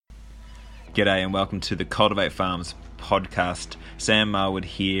G'day and welcome to the Cultivate Farms podcast. Sam Marwood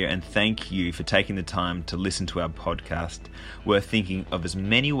here, and thank you for taking the time to listen to our podcast. We're thinking of as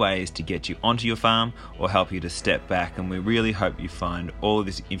many ways to get you onto your farm or help you to step back, and we really hope you find all of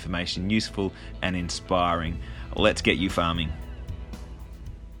this information useful and inspiring. Let's get you farming.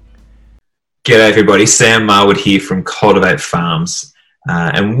 G'day everybody, Sam Marwood here from Cultivate Farms.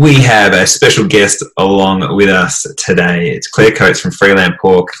 And we have a special guest along with us today. It's Claire Coates from Freeland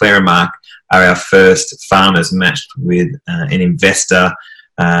Pork. Claire and Mark are our first farmers matched with an investor.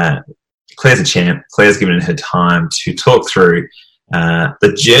 Claire's a champ. Claire's given her time to talk through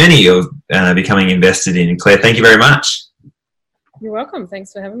the journey of becoming invested in. Claire, thank you very much. You're welcome.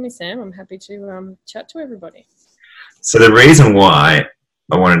 Thanks for having me, Sam. I'm happy to chat to everybody. So the reason why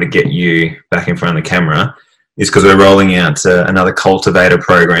I wanted to get you back in front of the camera is because we're rolling out another cultivator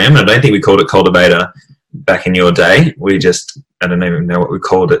program. I don't think we called it cultivator back in your day. We just, I don't even know what we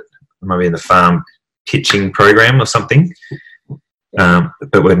called it. Maybe in the farm pitching program or something. But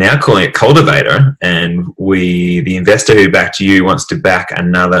we're now calling it cultivator, and the investor who backed you wants to back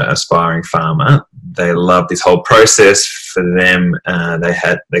another aspiring farmer. They love this whole process. For them,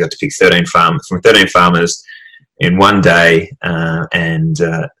 they got to pick 13 farmers in one day, and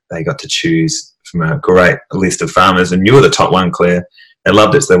they got to choose from a great list of farmers, and you were the top one, Claire. They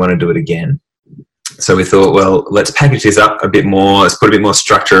loved it, so they want to do it again. So we thought, well, let's package this up a bit more. Let's put a bit more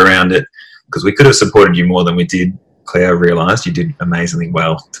structure around it, because we could have supported you more than we did. Claire, realised you did amazingly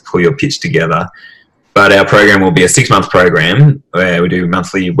well to pull your pitch together. But our program will be a 6-month program where we do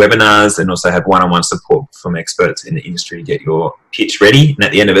monthly webinars and also have one-on-one support from experts in the industry to get your pitch ready. And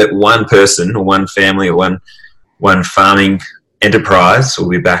at the end of it, one person or one family or one farming enterprise will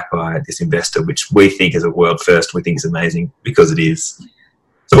be backed by this investor, which we think is a world first. We think is amazing because it is.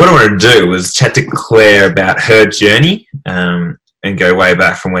 So what I wanted to do was chat to Claire about her journey and go way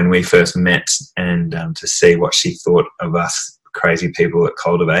back from when we first met, and to see what she thought of us crazy people that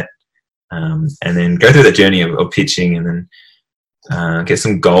cultivate, and then go through the journey of pitching, and then get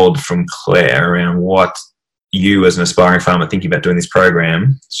some gold from Claire around what you as an aspiring farmer thinking about doing this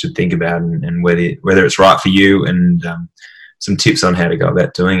program should think about, and whether it's right for you, and some tips on how to go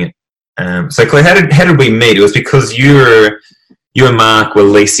about doing it. So Claire, how did we meet? It was because you and Mark were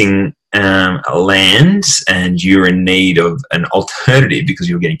leasing land, and you were in need of an alternative because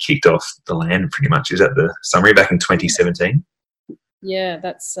you were getting kicked off the land, pretty much. Is that the summary back in 2017? Yeah,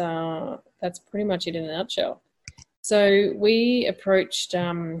 that's pretty much it in a nutshell. So we approached,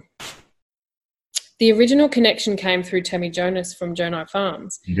 the original connection came through Tammy Jonas from Jonai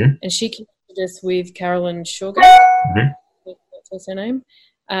Farms, and she connected us with Carolyn Sugar, that's her name,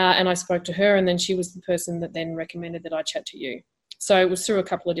 and I spoke to her, and then she was the person that then recommended that I chat to you. So it was through a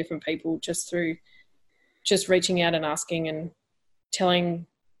couple of different people, just reaching out and asking and telling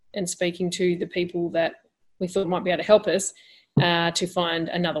and speaking to the people that we thought might be able to help us to find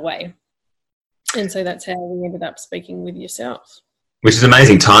another way. And so that's how we ended up speaking with yourself. Which is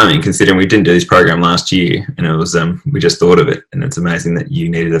amazing timing, considering we didn't do this program last year, and it was we just thought of it, and it's amazing that you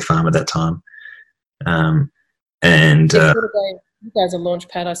needed a farm at that time. You guys a launch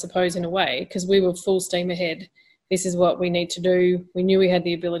pad, I suppose, in a way, because we were full steam ahead. This is what we need to do. We knew we had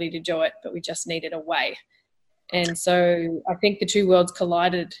the ability to do it, but we just needed a way. And so I think the two worlds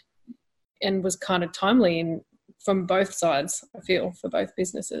collided and was kind of timely from both sides, I feel, for both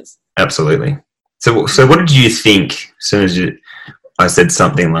businesses. Absolutely. So what did you think as soon as I said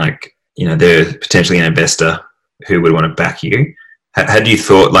something like, there's potentially an investor who would want to back you? Had you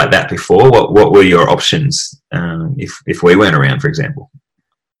thought like that before? What were your options if we weren't around, for example?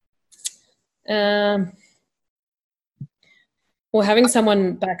 Well, having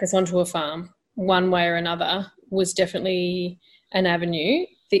someone back us onto a farm one way or another was definitely an avenue.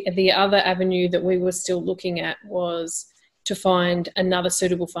 The other avenue that we were still looking at was to find another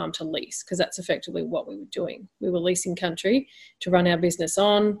suitable farm to lease, because that's effectively what we were doing. We were leasing country to run our business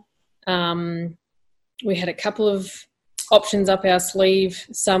on. We had a couple of options up our sleeve.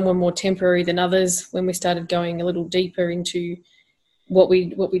 Some were more temporary than others. When we started going a little deeper into what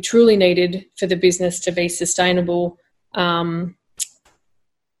we truly needed for the business to be sustainable,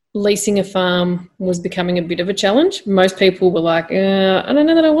 leasing a farm was becoming a bit of a challenge. Most people were like, I don't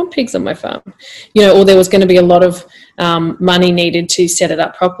know that I want pigs on my farm, or there was going to be a lot of money needed to set it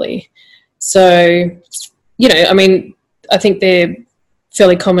up properly. So, I think they're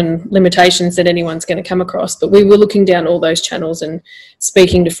fairly common limitations that anyone's going to come across, but we were looking down all those channels and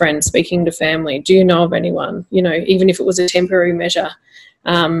speaking to friends, speaking to family. Do you know of anyone? Even if it was a temporary measure,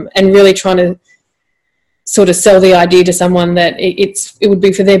 and really trying to sort of sell the idea to someone that it would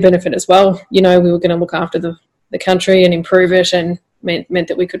be for their benefit as well. We were going to look after the country and improve it, and meant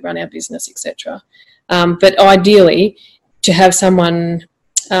that we could run our business, etc. But ideally, to have someone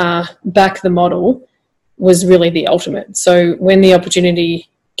back the model was really the ultimate. So when the opportunity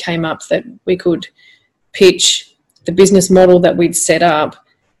came up that we could pitch the business model that we'd set up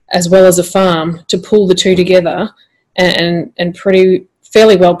as well as a farm to pull the two together and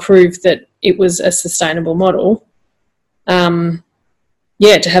fairly well prove that it was a sustainable model, to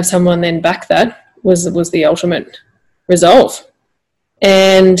have someone then back that was the ultimate resolve.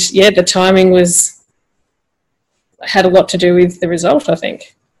 And the timing had a lot to do with the result, I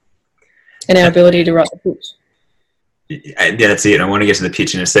think, and our ability to write the pitch. Yeah, that's it. I want to get to the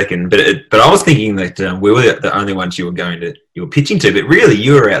pitch in a second, but I was thinking that we were the only ones you were pitching to, but really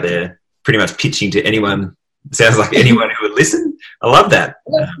you were out there pretty much pitching to anyone. Sounds like anyone who would listen. I love that.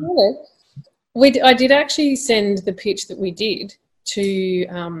 I did actually send the pitch that we did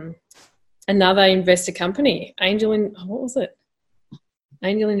to another investor company, Angel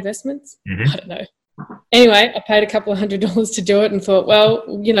Investments. Mm-hmm. I don't know. Anyway, I paid a couple of $100 to do it and thought, well,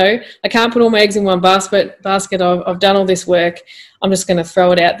 I can't put all my eggs in one basket. I've done all this work. I'm just going to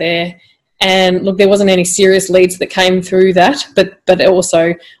throw it out there. And look, there wasn't any serious leads that came through that, but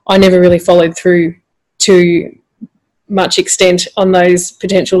also I never really followed through to much extent on those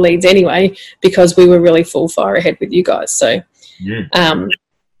potential leads anyway, because we were really full fire ahead with you guys. So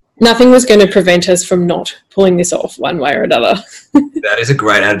nothing was going to prevent us from not pulling this off one way or another. That is a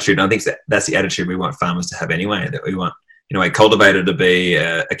great attitude. And I think that's the attitude we want farmers to have anyway, that we want, a cultivator to be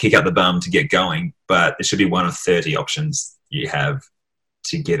a kick up the bum to get going, but it should be one of 30 options you have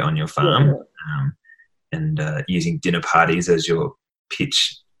to get on your farm. And using dinner parties as your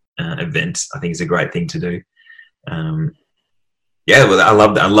pitch event, I think is a great thing to do. I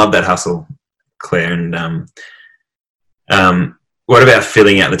love that hustle, Claire. And what about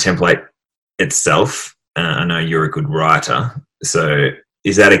filling out the template itself? I know you're a good writer, so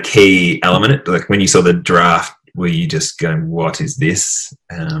is that a key element? Like when you saw the draft, were you just going, "What is this?"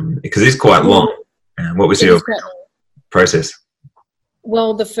 Because it's quite long. What was your process?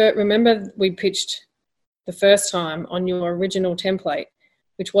 Well, remember we pitched the first time on your original template,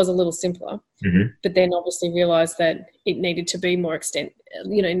 which was a little simpler, but then obviously realised that it needed to be more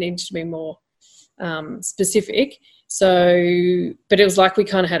specific. So, but it was like we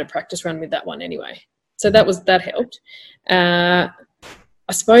kind of had a practice run with that one anyway. So that helped. I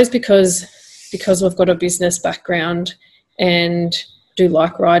suppose because we've got a business background and do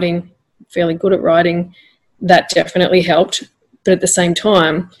like writing, fairly good at writing, that definitely helped. But at the same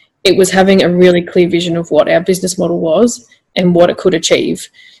time, it was having a really clear vision of what our business model was and what it could achieve.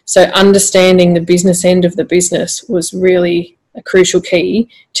 So understanding the business end of the business was really a crucial key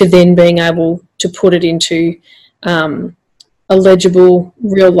to then being able to put it into a legible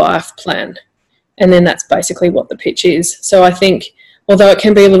real life plan. And then that's basically what the pitch is. So I think, although it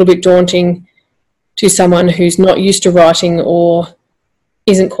can be a little bit daunting to someone who's not used to writing or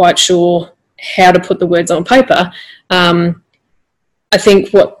isn't quite sure how to put the words on paper, I think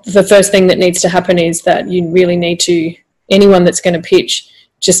what the first thing that needs to happen is that you really need to, anyone that's going to pitch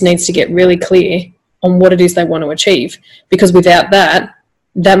just needs to get really clear on what it is they want to achieve. Because without that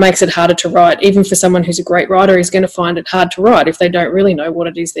makes it harder to write. Even for someone who's a great writer, is going to find it hard to write if they don't really know what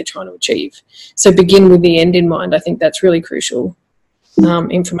it is they're trying to achieve. So begin with the end in mind. I think that's really crucial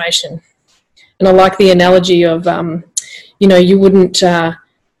information. And I like the analogy of, you wouldn't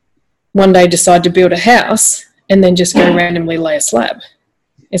one day decide to build a house and then just go randomly lay a slab.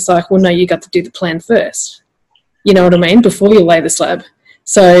 It's like, well, no, you got to do the plan first. You know what I mean? Before you lay the slab.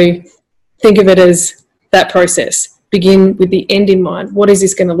 So think of it as that process. Begin with the end in mind. What is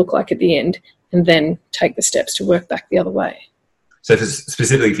this going to look like at the end? And then take the steps to work back the other way. So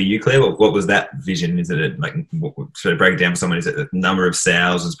specifically for you, Claire, what was that vision? Is it sort of break it down for someone? Is it the number of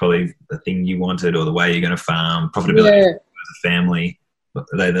sows is probably the thing you wanted, or the way you're going to farm, profitability as a family? Are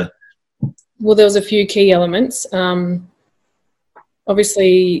they Well, there was a few key elements.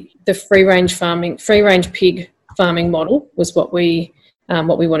 Obviously, the free range pig farming model was what we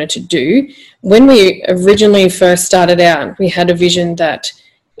wanted to do. When we originally first started out, we had a vision that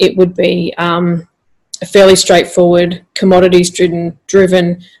it would be a fairly straightforward,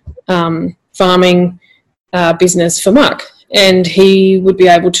 commodities-driven farming business for Mark, and he would be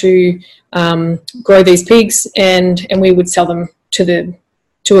able to grow these pigs, and we would sell them to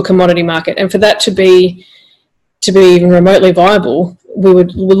a commodity market. And for that to be even remotely viable, we were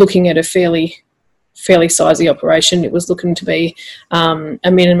looking at a fairly sizey operation. It was looking to be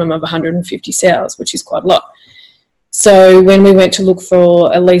a minimum of 150 sows, which is quite a lot. So when we went to look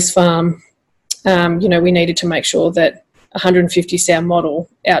for a lease farm, we needed to make sure that 150 sow model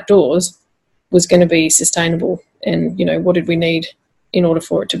outdoors was going to be sustainable. And, what did we need in order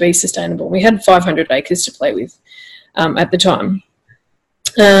for it to be sustainable. We had 500 acres to play with at the time.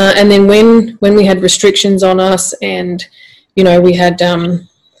 And then when we had restrictions on us and, you know, we had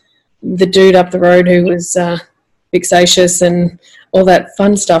the dude up the road who was vexatious and all that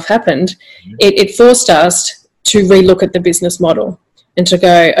fun stuff happened, it forced us to relook at the business model and to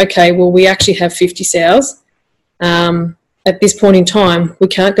go, okay, well, we actually have 50 sows. At this point in time, we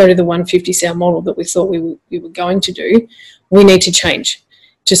can't go to the 150 sow model that we thought we were going to do. We need to change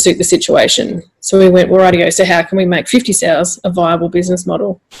to suit the situation. So we went, well, rightio, so how can we make 50 sows a viable business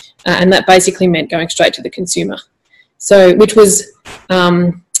model? And that basically meant going straight to the consumer. So, which was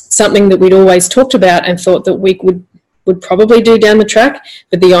something that we'd always talked about and thought that we would probably do down the track.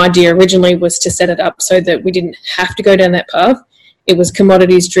 But the idea originally was to set it up so that we didn't have to go down that path. It was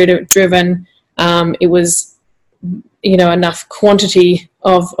commodities driven. It was, you know, enough quantity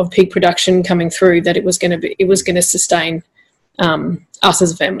of pig production coming through that it was going to sustain us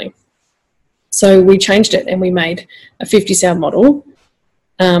as a family. So we changed it and we made a 50 sow model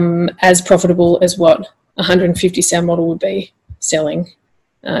as profitable as what a 150 sow model would be selling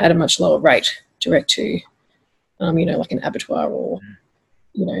at a much lower rate direct to, you know, like an abattoir or,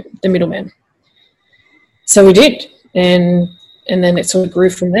 you know, the middleman. So we did, and then it sort of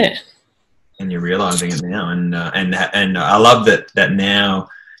grew from there. And you're realising it now, and I love that now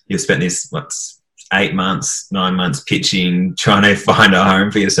you've spent this 8 months, 9 months pitching, trying to find a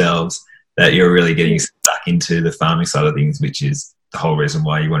home for yourselves, that you're really getting stuck into the farming side of things, which is the whole reason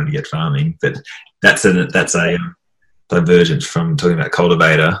why you wanted to get farming. But that's a divergence from talking about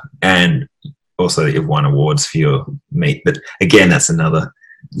cultivator, and also that you've won awards for your meat. But again, that's another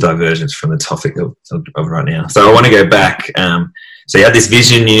divergence from the topic of right now. So I want to go back. So you had this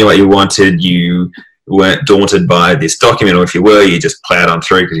vision, you knew what you wanted, you weren't daunted by this document, or if you were, you just ploughed on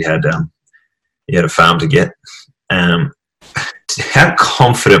through because you had a farm to get. How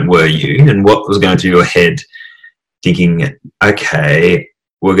confident were you, and what was going through your head thinking, okay,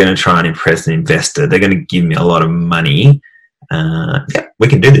 we're going to try and impress an investor, they're going to give me a lot of money, yeah, we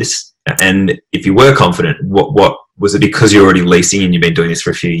can do this? And if you were confident, what was it, because you're already leasing and you've been doing this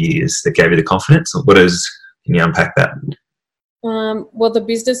for a few years, that gave you the confidence? Or can you unpack that? Well, the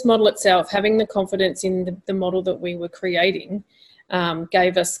business model itself, having the confidence in the model that we were creating,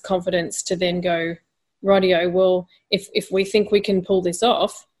 gave us confidence to then go, rightio, well, if we think we can pull this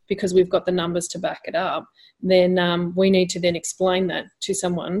off because we've got the numbers to back it up, then we need to then explain that to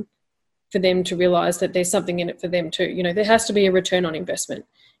someone for them to realise that there's something in it for them too. You know, there has to be a return on investment.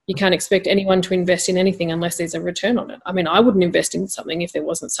 You can't expect anyone to invest in anything unless there's a return on it. I mean, I wouldn't invest in something if there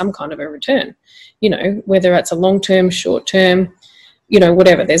wasn't some kind of a return, you know, whether it's a long-term, short-term, you know,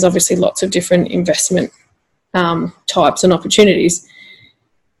 whatever. There's obviously lots of different investment types and opportunities.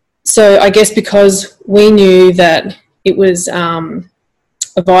 So I guess because we knew that it was a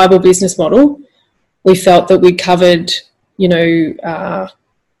viable business model, we felt that we covered, you know,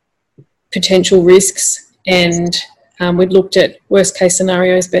 potential risks, and we'd looked at worst case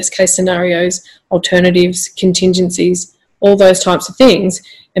scenarios, best case scenarios, alternatives, contingencies, all those types of things.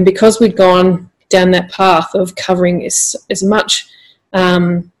 And because we'd gone down that path of covering as much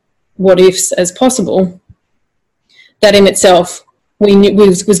what ifs as possible, that in itself we knew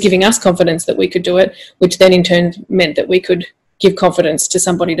was giving us confidence that we could do it, which then in turn meant that we could give confidence to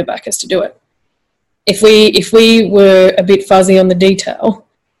somebody to back us to do it. If we were a bit fuzzy on the detail,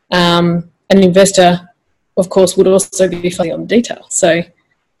 an investor, of course, would also be fuzzy on the detail. So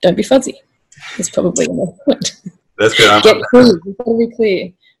don't be fuzzy. It's probably the point. That's good. Get clear. You've got to be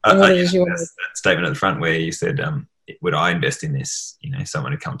clear. That statement at the front where you said, would I invest in this? You know,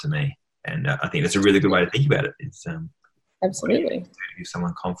 someone would come to me. And I think that's a really good way to think about it. It's absolutely to give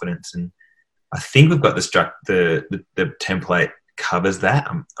someone confidence. And I think we've got the template covers that.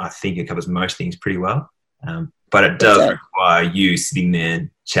 I think it covers most things pretty well. But it does require you sitting there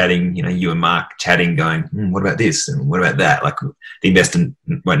chatting, you know, you and Mark chatting, going, what about this? And what about that? Like, the investor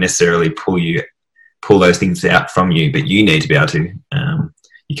won't necessarily pull those things out from you, but you need to be able to.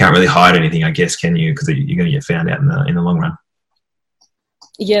 You can't really hide anything, I guess, can you? Because you're going to get found out in the long run.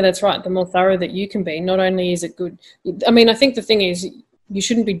 Yeah, that's right. The more thorough that you can be, not only is it good. I mean, I think the thing is, you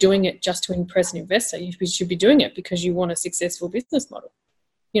shouldn't be doing it just to impress an investor. You should be doing it because you want a successful business model.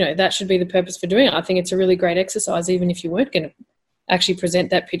 You know, that should be the purpose for doing it. I think it's a really great exercise, even if you weren't going to actually present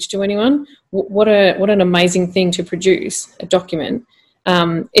that pitch to anyone. What an amazing thing to produce, a document.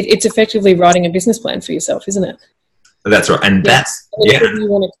 It's effectively writing a business plan for yourself, isn't it? That's right. And if you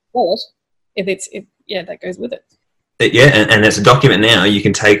want to tell it, that goes with it. And it's a document now you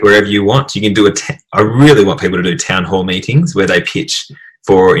can take wherever you want. You can do I really want people to do town hall meetings where they pitch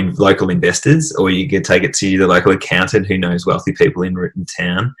for local investors, or you could take it to the local accountant who knows wealthy people in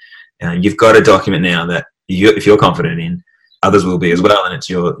town. You've got a document now that if you're confident in, others will be as well, and it's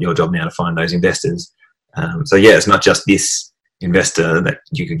your job now to find those investors. So yeah, it's not just this investor that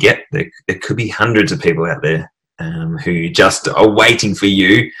you could get. There could be hundreds of people out there who just are waiting for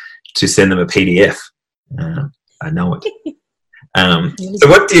you to send them a PDF. I know it. So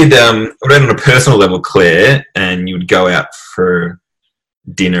what on a personal level, Claire, and you would go out for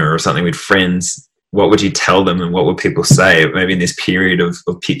dinner or something with friends, what would you tell them, and what would people say maybe in this period of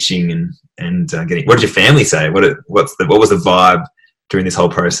pitching and getting, what did your family say? What was the vibe during this whole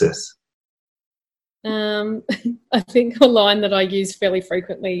process? I think a line that I use fairly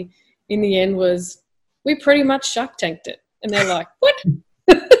frequently in the end was, we pretty much Shark Tanked it. And they're like, what?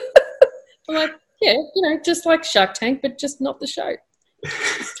 I'm like, yeah, just like Shark Tank, but just not the show.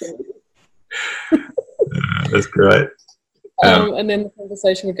 That's great. And then the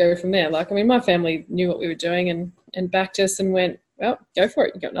conversation would go from there. Like, I mean, my family knew what we were doing and backed us and went, well, go for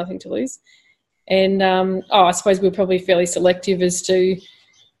it. You've got nothing to lose. And, I suppose we were probably fairly selective as to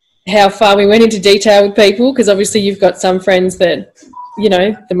how far we went into detail with people, because obviously you've got some friends that,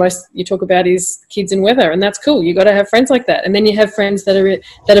 the most you talk about is kids and weather, and that's cool. You've got to have friends like that. And then you have friends that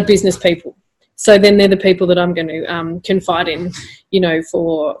are business people. So then they're the people that I'm going to confide in,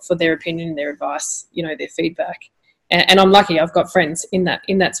 for their opinion, their advice, their feedback. And I'm lucky I've got friends in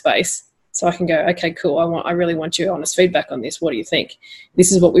that space. So I can go, okay, cool. I really want your honest feedback on this. What do you think?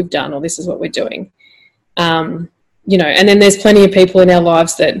 This is what we've done, or this is what we're doing. And then there's plenty of people in our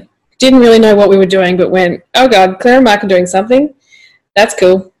lives that didn't really know what we were doing, but went, oh God, Claire and Mark are doing something. That's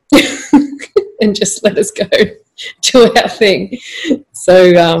cool. And just let us go do our thing. So,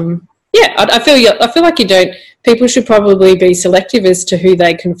 yeah, I feel like people should probably be selective as to who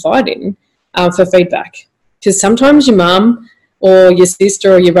they confide in for feedback. Because sometimes your mum or your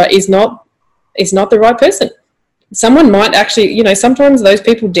sister or your brother is not the right person. Someone might actually, sometimes those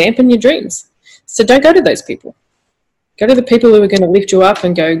people dampen your dreams. So don't go to those people. Go to the people who are going to lift you up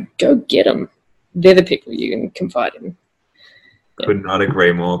and go get them. They're the people you can confide in. Yeah. Could not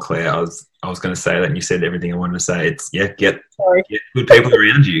agree more, Claire. I was going to say that, and you said everything I wanted to say. It's get good people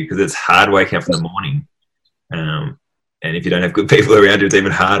around you, because it's hard waking up in the morning. And if you don't have good people around you, it's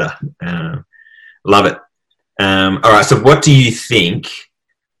even harder. Love it. All right. So, what do you think?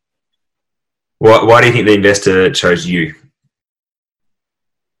 Why do you think the investor chose you?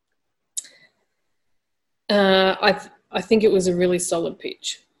 I think it was a really solid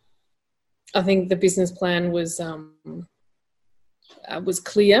pitch. I think the business plan was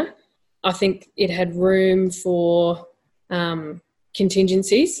clear. I think it had room for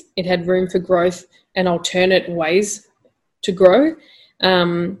contingencies. It had room for growth and alternate ways to grow.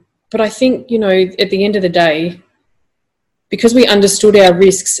 But I think, at the end of the day, because we understood our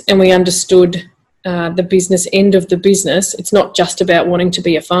risks and we understood the business end of the business, it's not just about wanting to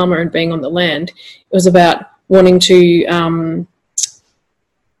be a farmer and being on the land. It was about wanting to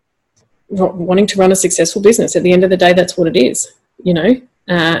run a successful business. At the end of the day, that's what it is,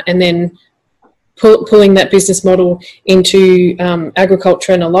 and then pulling that business model into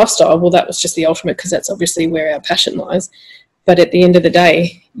agriculture and a lifestyle. Well, that was just the ultimate, because that's obviously where our passion lies. But at the end of the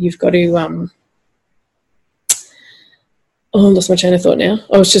day, you've got to I lost my train of thought now.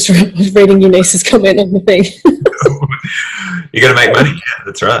 I was reading your niece's comment on the thing. You got to make money. Yeah,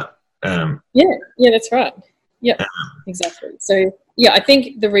 that's right. Yeah, that's right. Yeah, exactly. So, yeah, I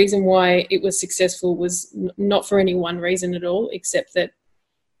think the reason why it was successful was not for any one reason at all, except that,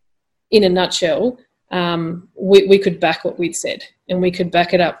 in a nutshell, we could back what we'd said, and we could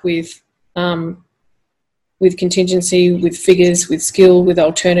back it up with contingency, with figures, with skill, with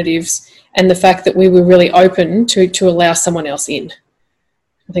alternatives, and the fact that we were really open to allow someone else in.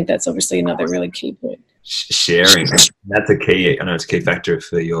 I think that's obviously another really key point. Sharing, that's a key. I know it's a key factor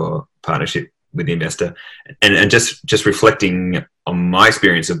for your partnership with the investor. And just reflecting on my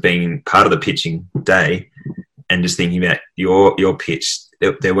experience of being part of the pitching day, and just thinking about your pitch,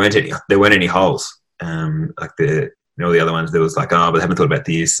 there weren't any holes. Like the other ones, there was like, but I haven't thought about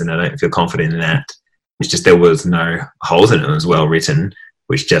this, and I don't feel confident in that. It's just there was no holes in it. It was well written,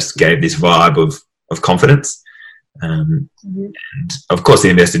 which just gave this vibe of confidence. And of course, the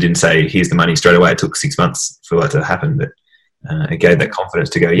investor didn't say, "Here's the money straight away." It took 6 months for that to happen, but it gave that confidence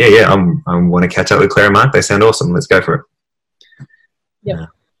to go, "Yeah, I want to catch up with Claire and Mark. They sound awesome. Let's go for it." Yeah.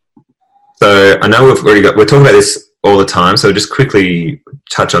 So I know we're talking about this all the time. So just quickly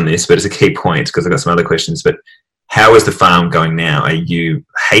touch on this, but it's a key point because I've got some other questions. But how is the farm going now? Are you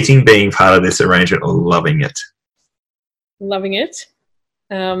hating being part of this arrangement or loving it? Loving it.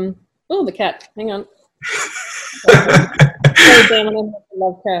 Oh, the cat. Hang on. Stay down and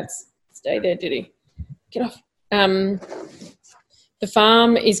love cats. Stay there, Diddy. Get off. The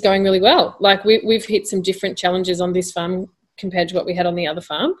farm is going really well. Like we've hit some different challenges on this farm compared to what we had on the other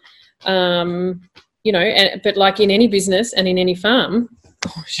farm. You know, but like in any business and in any farm,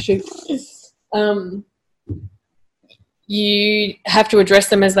 you have to address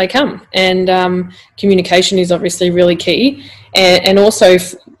them as they come, and communication is obviously really key, and also,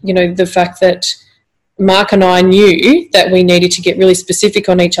 you know, the fact that Mark and I knew that we needed to get really specific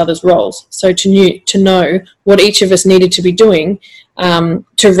on each other's roles. So to know what each of us needed to be doing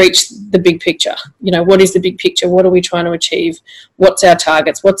to reach the big picture. You know, what is the big picture? What are we trying to achieve? What's our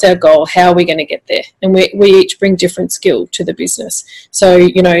targets? What's our goal? How are we going to get there? And we each bring different skill to the business. So,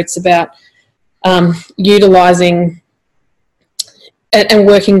 you know, it's about utilising and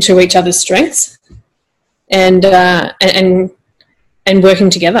working to each other's strengths and working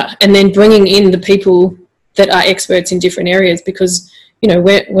together, and then bringing in the people that are experts in different areas, because, you know,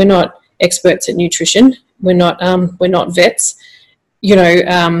 we're not experts at nutrition. We're not vets, you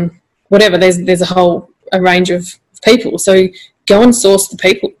know, whatever. There's a range of people. So go and source the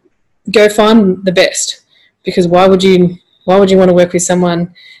people, go find the best, because why would you want to work with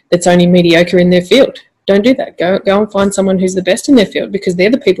someone that's only mediocre in their field? Don't do that. Go and find someone who's the best in their field, because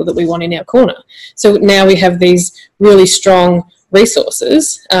they're the people that we want in our corner. So now we have these really strong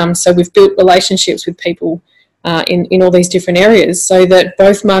resources. So we've built relationships with people in all these different areas, so that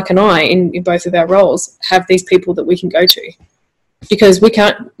both Mark and I, in both of our roles, have these people that we can go to, because we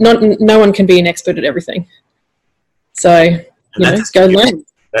can't. No one can be an expert at everything. So go learn.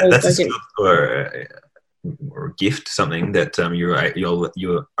 That's a skill or a gift, something that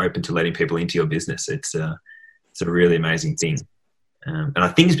you're open to letting people into your business. It's a really amazing thing, and I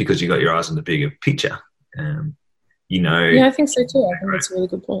think it's because you got your eyes on the bigger picture. Yeah, I think so too. I think that's a really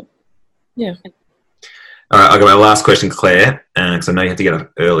good point. Yeah. All right, I've got my last question, Claire, because I know you have to get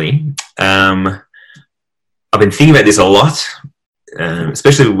up early. I've been thinking about this a lot,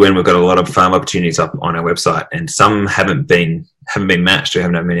 especially when we've got a lot of farm opportunities up on our website, and some haven't been matched or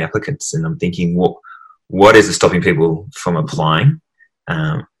haven't had many applicants. And I'm thinking, what is stopping people from applying?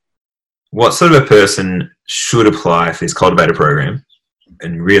 What sort of a person should apply for this cultivator program?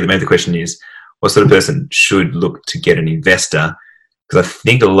 And really, maybe the question is, what sort of person should look to get an investor? Because I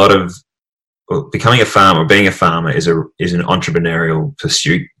think becoming a farmer or being a farmer is an entrepreneurial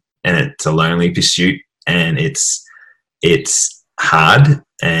pursuit, and it's a lonely pursuit, and it's hard.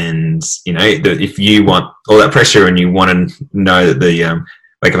 And you know, if you want all that pressure and you want to know that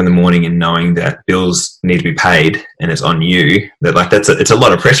wake up in the morning and knowing that bills need to be paid and it's on you, it's a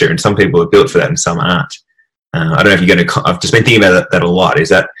lot of pressure, and some people are built for that and some aren't. I don't know if you're going to. I've just been thinking about that a lot. Is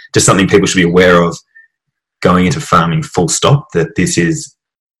that just something people should be aware of going into farming? Full stop. That it is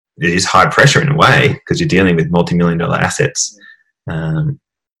high pressure in a way, because you're dealing with multi-million-dollar assets, and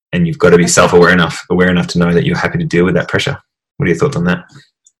you've got to be self-aware enough to know that you're happy to deal with that pressure. What are your thoughts on that?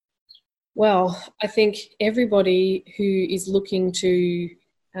 Well, I think everybody who is looking to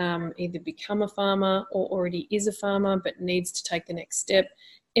either become a farmer or already is a farmer but needs to take the next step,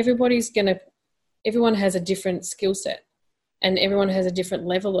 everyone has a different skill set, and everyone has a different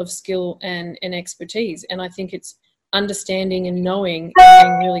level of skill and expertise. And I think it's understanding and knowing and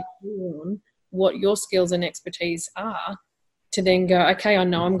being really clear on what your skills and expertise are, to then go, okay, I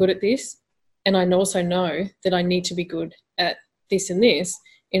know I'm good at this, and I also know that I need to be good at this and this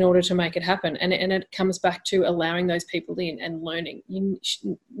in order to make it happen. And it comes back to allowing those people in and learning. You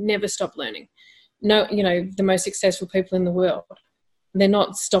should never stop learning. No, you know, the most successful people in the world, they're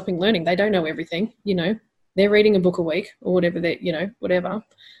not stopping learning. They don't know everything, you know. They're reading a book a week or whatever, whatever.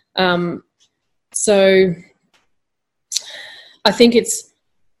 So I think it's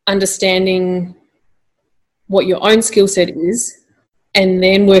understanding what your own skill set is, and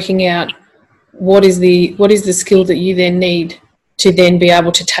then working out what is the skill that you then need to then be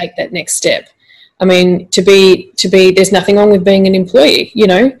able to take that next step. I mean, to be there's nothing wrong with being an employee, you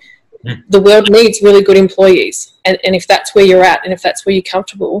know. The world needs really good employees, and if that's where you're at and if that's where you're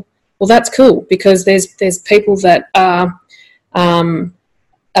comfortable, well, that's cool, because there's people that are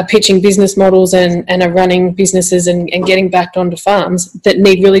pitching business models and are running businesses and getting backed onto farms that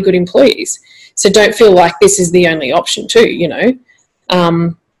need really good employees. So don't feel like this is the only option too, you know.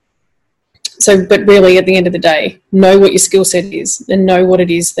 But really, at the end of the day, know what your skill set is, and know what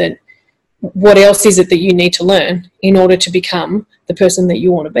else is it that you need to learn in order to become the person that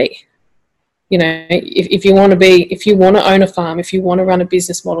you want to be. You know, if you want to own a farm, if you want to run a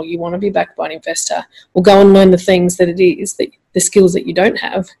business model, you want to be backed by an investor, well, go and learn the things that it is, that the skills that you don't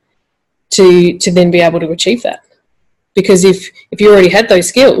have, to then be able to achieve that. Because if you already had those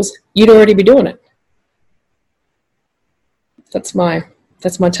skills, you'd already be doing it. that's my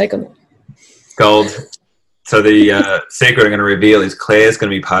take on it. Gold. So the secret I'm going to reveal is Claire's going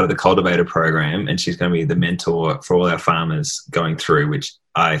to be part of the Cultivator program, and she's going to be the mentor for all our farmers going through, which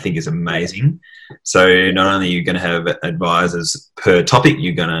I think is amazing. So not only are you going to have advisors per topic,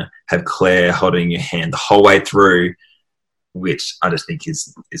 you're going to have Claire holding your hand the whole way through, which I just think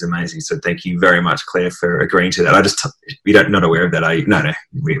is amazing. So thank you very much, Claire, for agreeing to that. You're not aware of that, are you? No,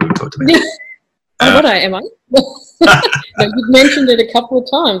 we talked about it. Am I? No, you've mentioned it a couple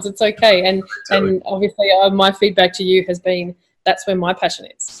of times. It's okay. And obviously my feedback to you has been that's where my passion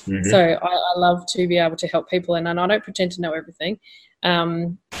is. Mm-hmm. So I love to be able to help people, and I don't pretend to know everything,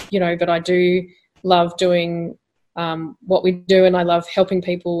 but I do love doing what we do, and I love helping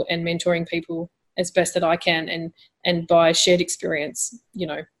people and mentoring people as best that I can, and by shared experience,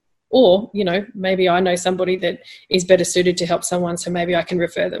 or, maybe I know somebody that is better suited to help someone, so maybe I can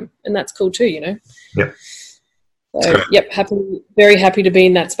refer them, and that's cool too, Yep. So, very happy to be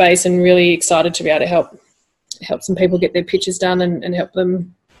in that space, and really excited to be able to help some people get their pitches done and help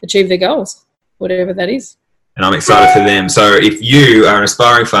them achieve their goals, whatever that is. And I'm excited for them. So if you are an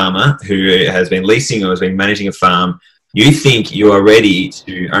aspiring farmer who has been leasing or has been managing a farm, you think you are ready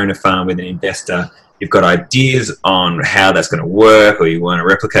to own a farm with an investor, you've got ideas on how that's going to work, or you want to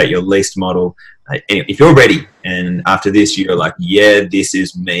replicate your leased model, if you're ready and after this you're like, yeah, this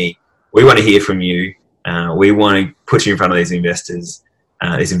is me, we want to hear from you. We want to put you in front of these investors,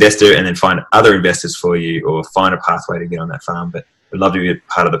 this investor, and then find other investors for you, or find a pathway to get on that farm. But we'd love to be a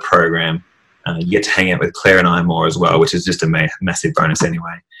part of the program. You get to hang out with Claire and I more as well, which is just a massive bonus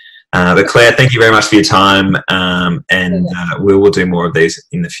anyway. But Claire, thank you very much for your time, and we will do more of these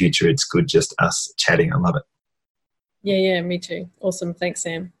in the future. It's good just us chatting. I love it. Yeah, me too. Awesome. Thanks,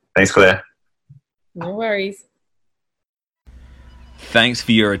 Sam. Thanks, Claire. No worries. Thanks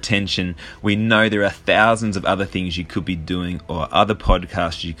for your attention. We know there are thousands of other things you could be doing or other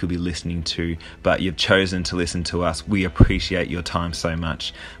podcasts you could be listening to, but you've chosen to listen to us. We appreciate your time so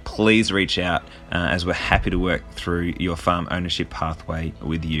much. Please reach out as we're happy to work through your farm ownership pathway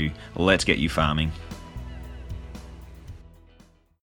with you. Let's get you farming.